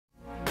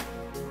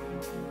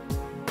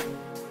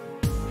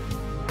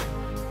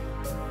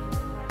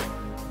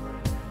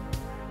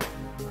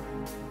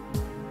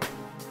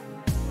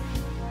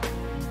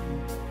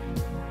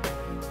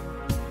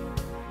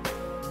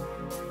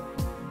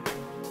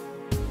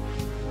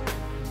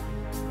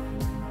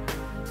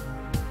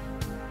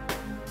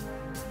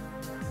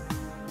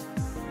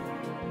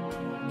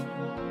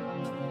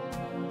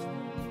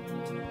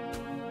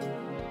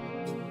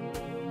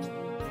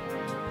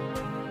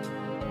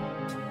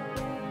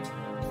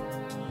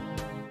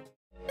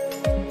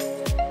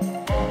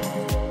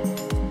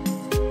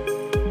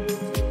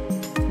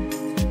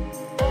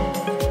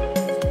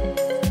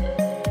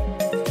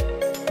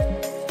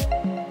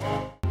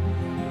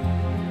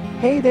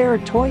Hey there,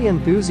 toy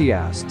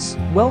enthusiasts!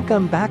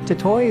 Welcome back to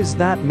Toys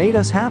That Made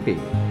Us Happy.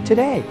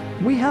 Today,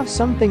 we have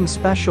something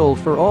special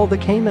for all the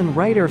Kamen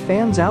Rider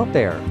fans out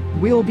there.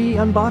 We'll be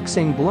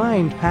unboxing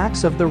blind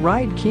packs of the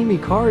Rider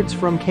Chemy cards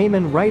from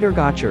Kamen Rider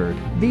Gotchard.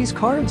 These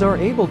cards are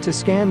able to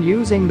scan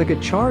using the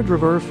Gotchard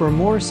reader for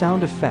more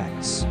sound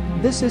effects.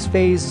 This is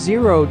Phase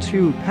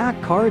 02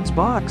 pack cards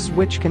box,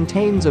 which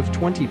contains of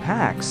 20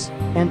 packs,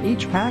 and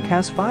each pack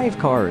has 5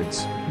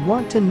 cards.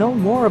 Want to know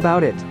more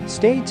about it?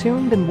 Stay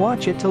tuned and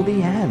watch it till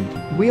the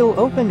end. We'll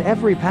open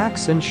every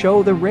packs and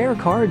show the rare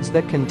cards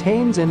that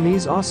contains in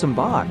these awesome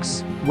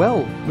box.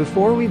 Well,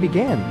 before we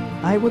begin,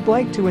 I would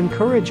like to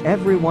encourage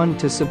everyone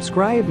to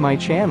subscribe my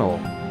channel,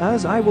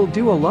 as I will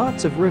do a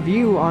lots of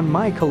review on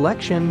my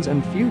collections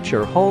and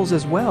future hauls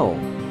as well.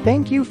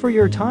 Thank you for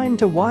your time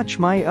to watch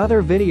my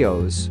other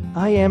videos.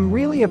 I am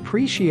really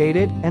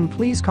appreciated, and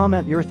please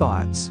comment your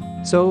thoughts,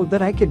 so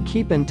that I could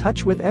keep in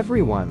touch with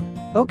everyone.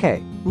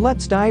 Okay,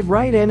 let's dive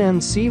right in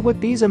and see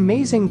what these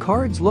amazing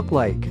cards look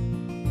like.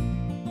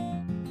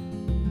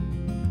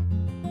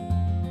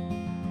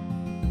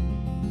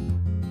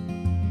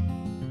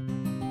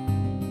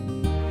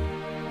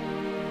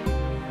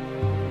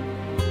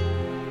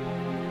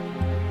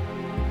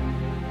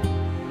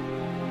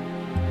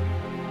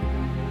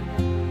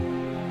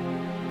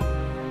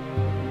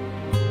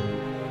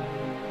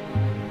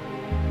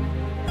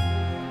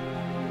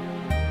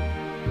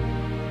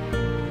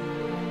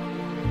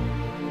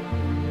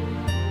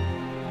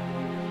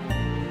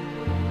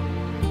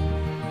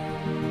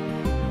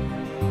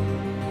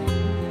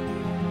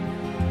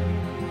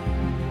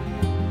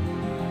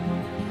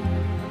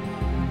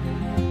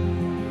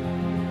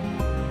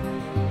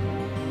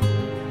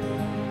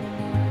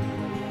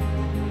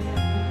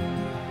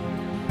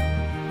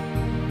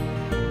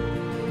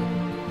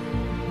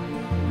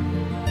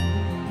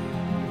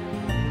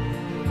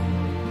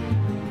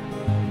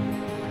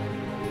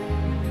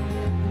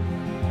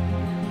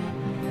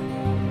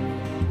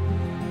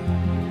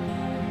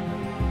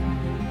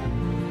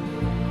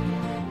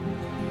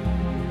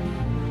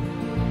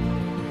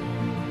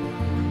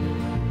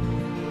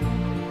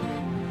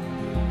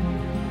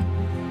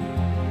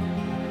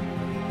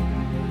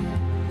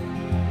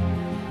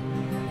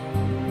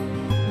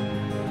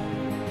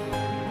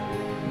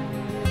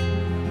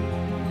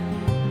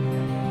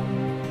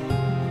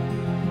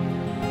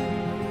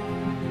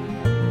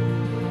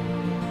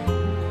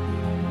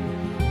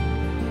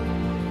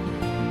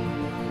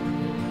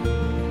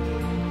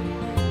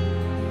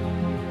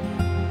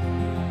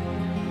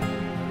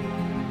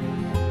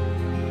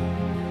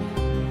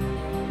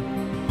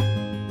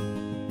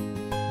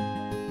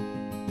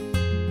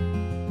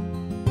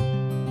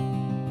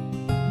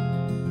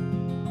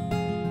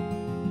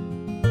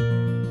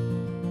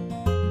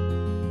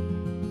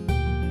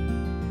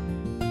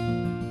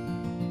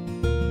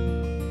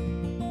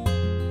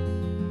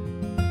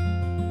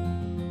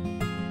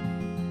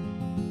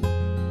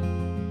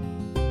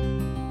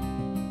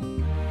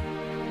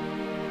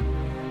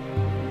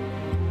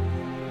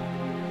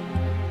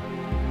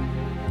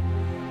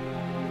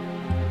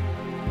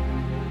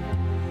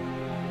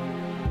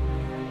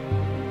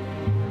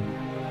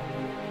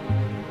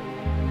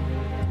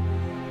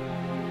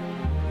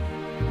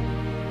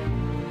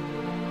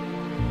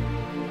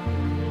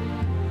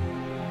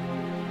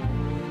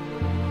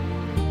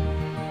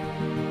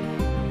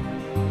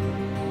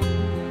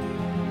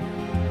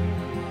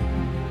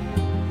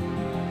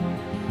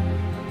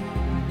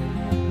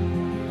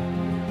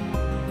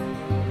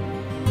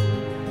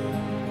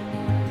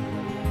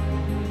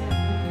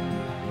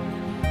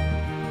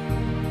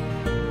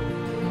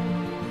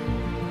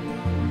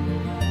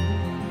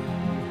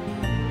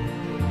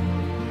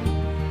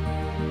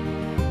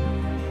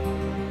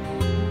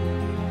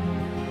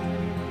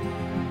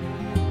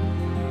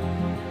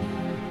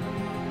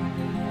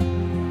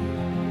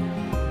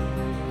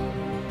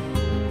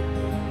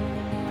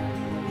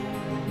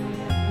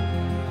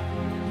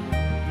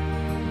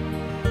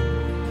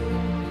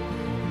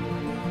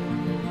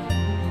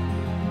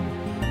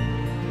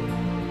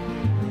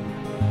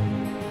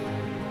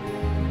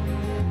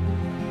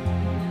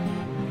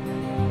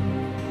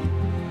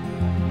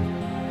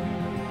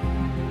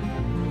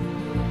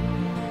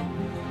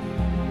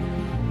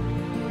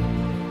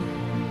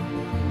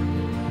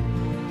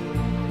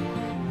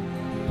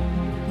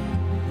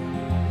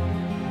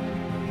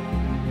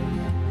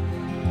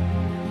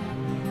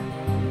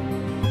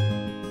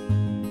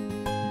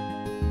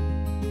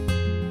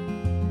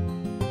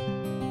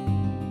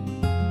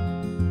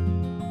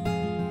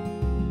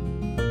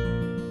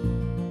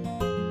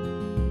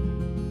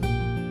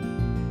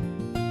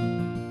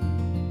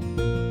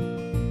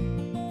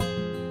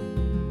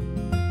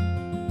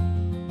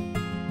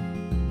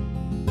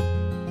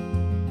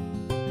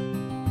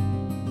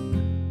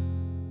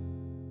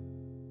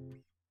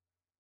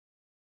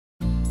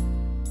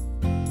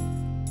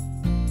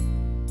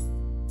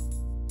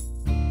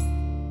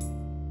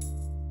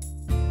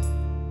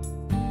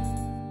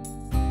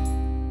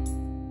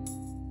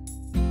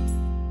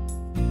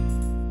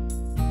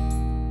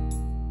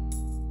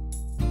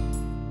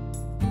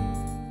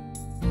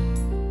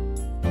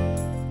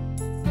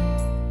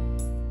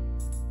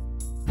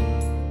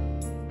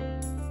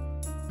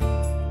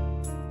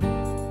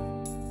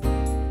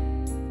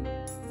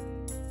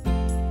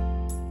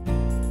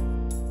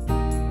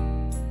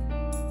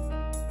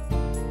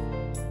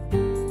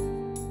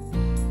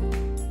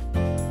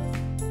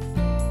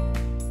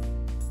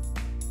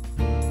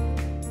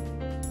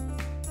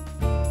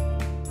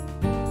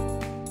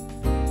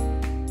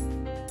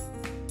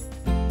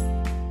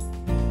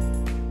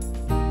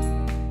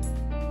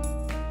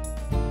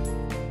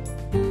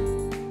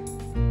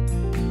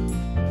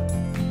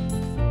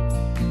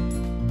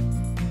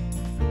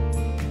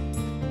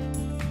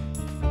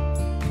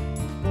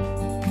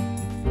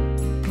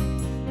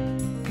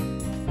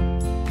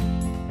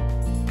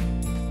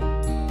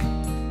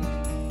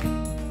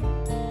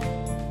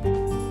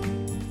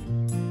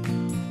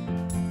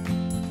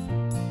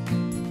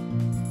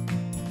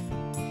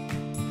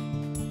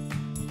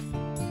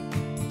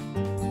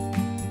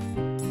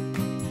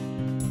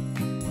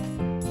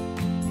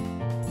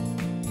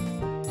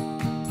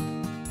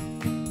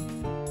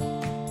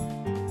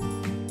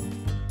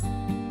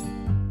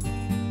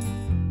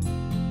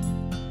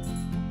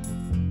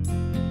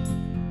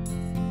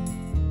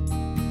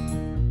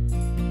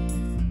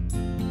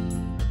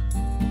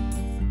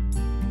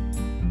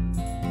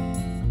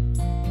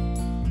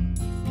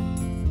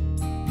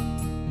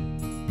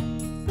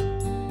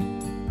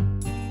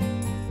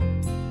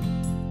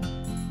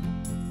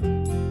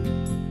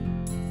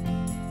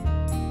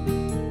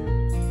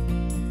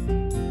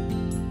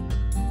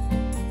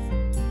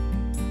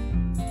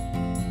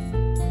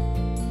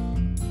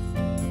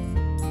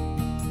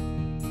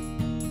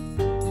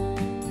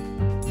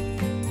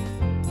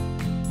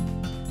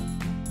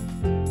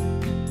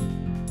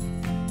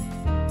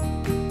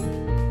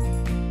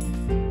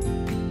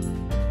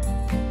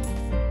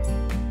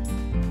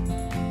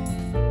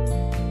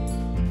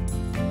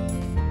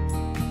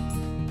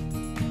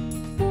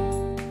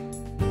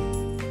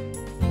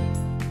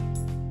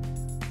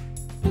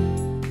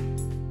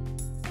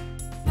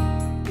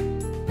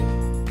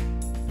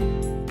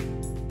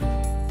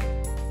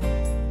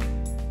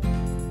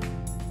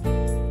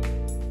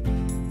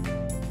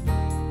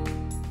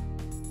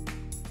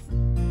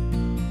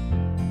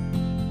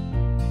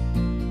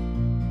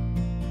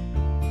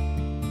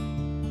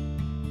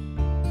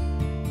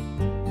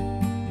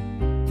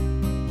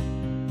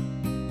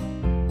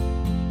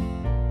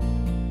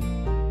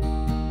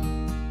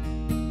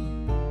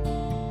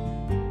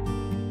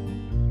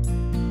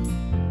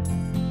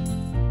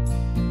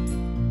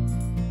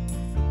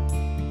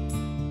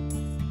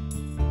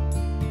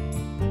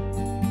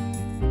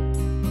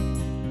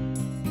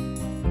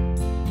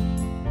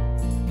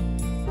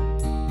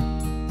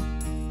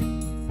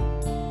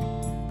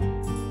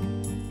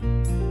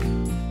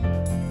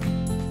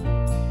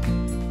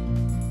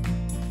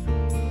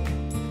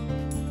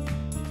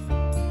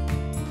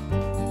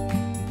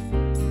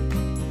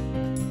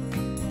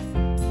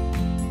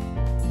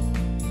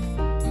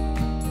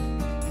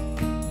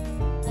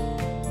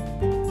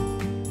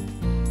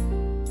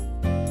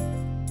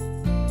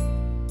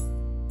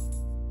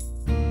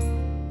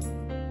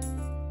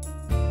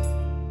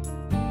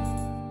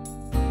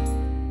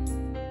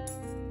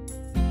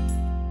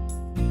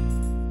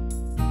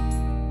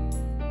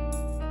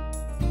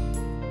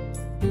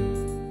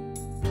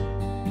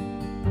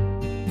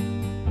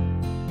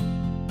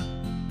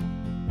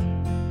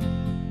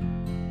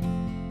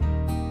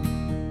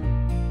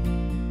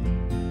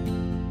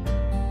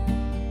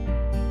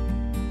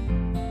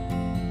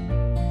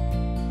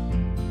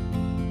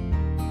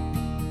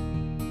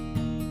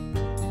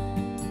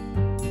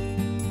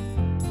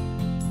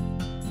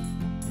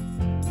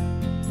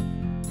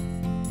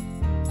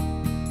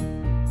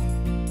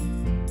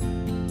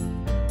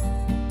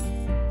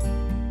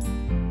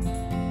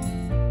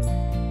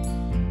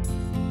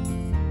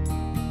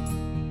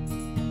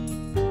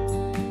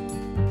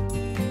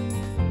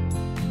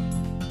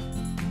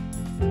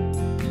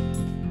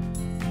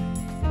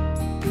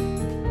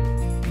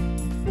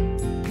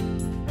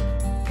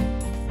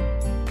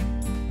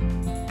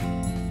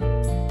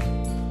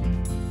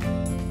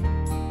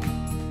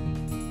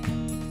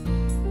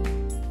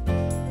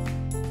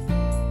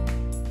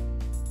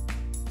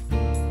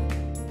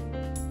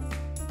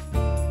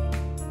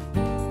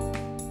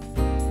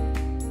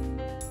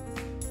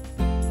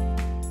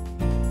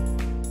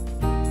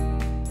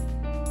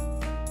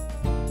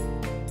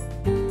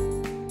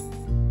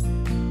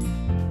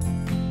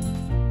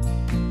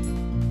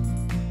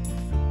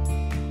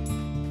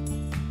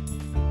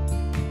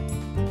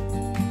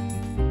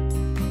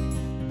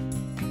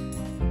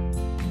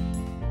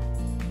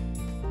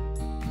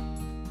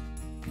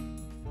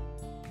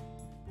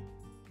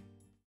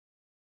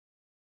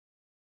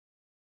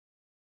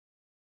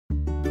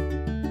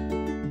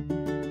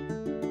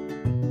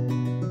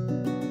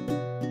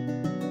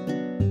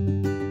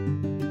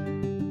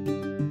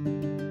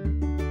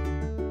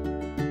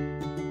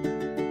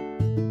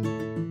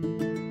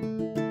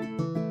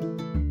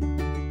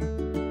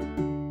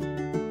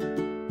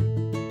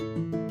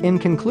 In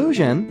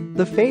conclusion,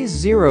 the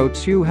Phase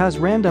 02 has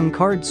random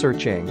card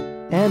searching,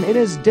 and it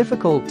is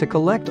difficult to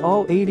collect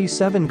all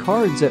 87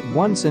 cards at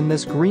once in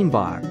this green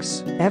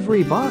box.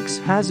 Every box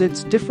has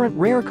its different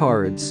rare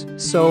cards,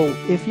 so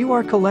if you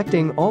are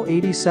collecting all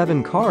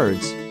 87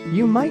 cards,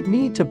 you might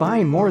need to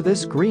buy more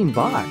this green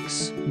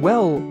box.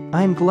 Well,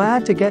 I'm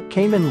glad to get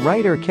Kamen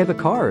Rider Chemy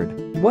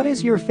card. What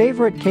is your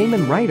favorite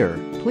Kamen Rider?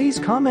 Please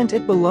comment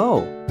it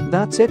below.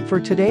 That's it for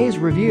today's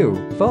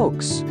review,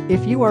 folks.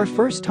 If you are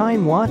first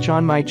time watch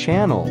on my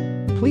channel,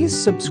 please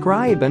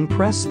subscribe and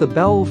press the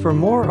bell for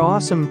more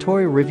awesome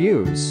toy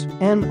reviews.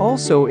 And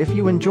also, if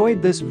you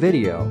enjoyed this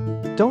video,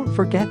 don't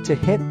forget to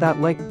hit that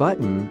like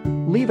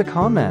button, leave a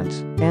comment,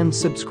 and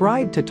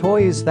subscribe to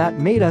Toys That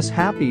Made Us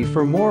Happy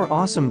for more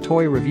awesome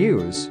toy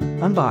reviews,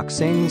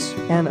 unboxings,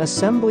 and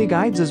assembly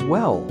guides as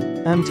well.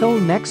 Until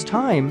next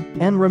time,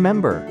 and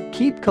remember,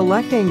 keep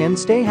collecting and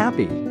stay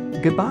happy.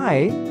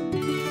 Goodbye.